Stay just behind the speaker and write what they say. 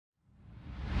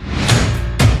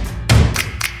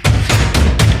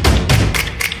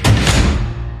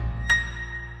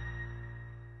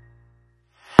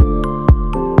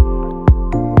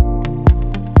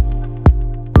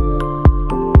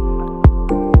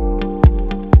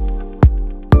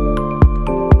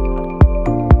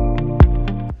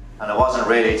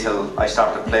really till I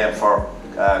started playing for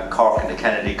Cork in the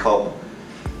Kennedy Cup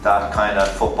that kind of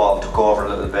football took over a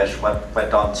little bit.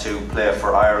 Went on to play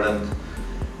for Ireland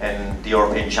in the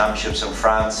European Championships in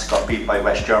France, got beat by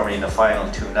West Germany in the final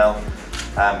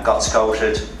 2-0. Got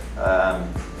scouted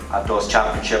at those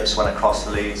championships, went across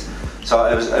the leagues. So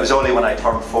it was only when I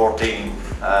turned 14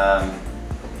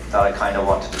 that I kind of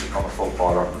wanted to become a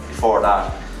footballer. Before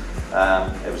that,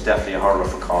 it was definitely a hurler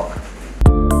for Cork.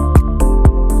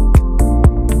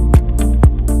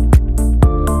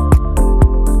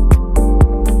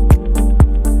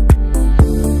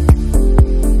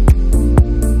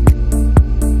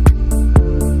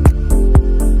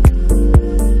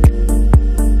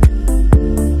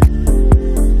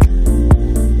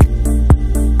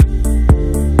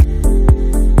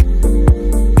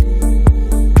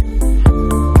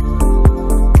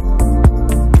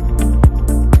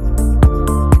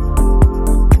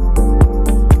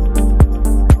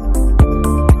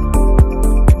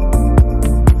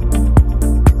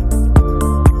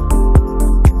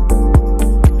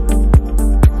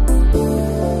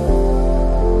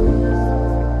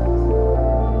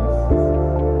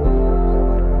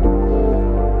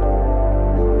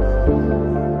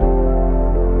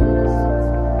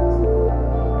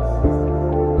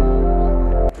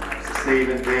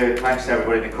 Thanks to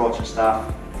everybody in the coaching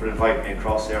staff for inviting me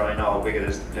across here. I know how big it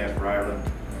is to play for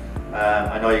Ireland.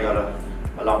 I know you got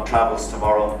a long travels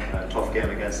tomorrow, a tough game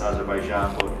against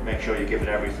Azerbaijan, but make sure you give it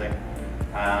everything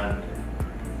and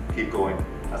keep going.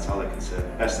 That's all I can say.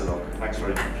 Best of luck. Thanks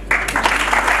very much.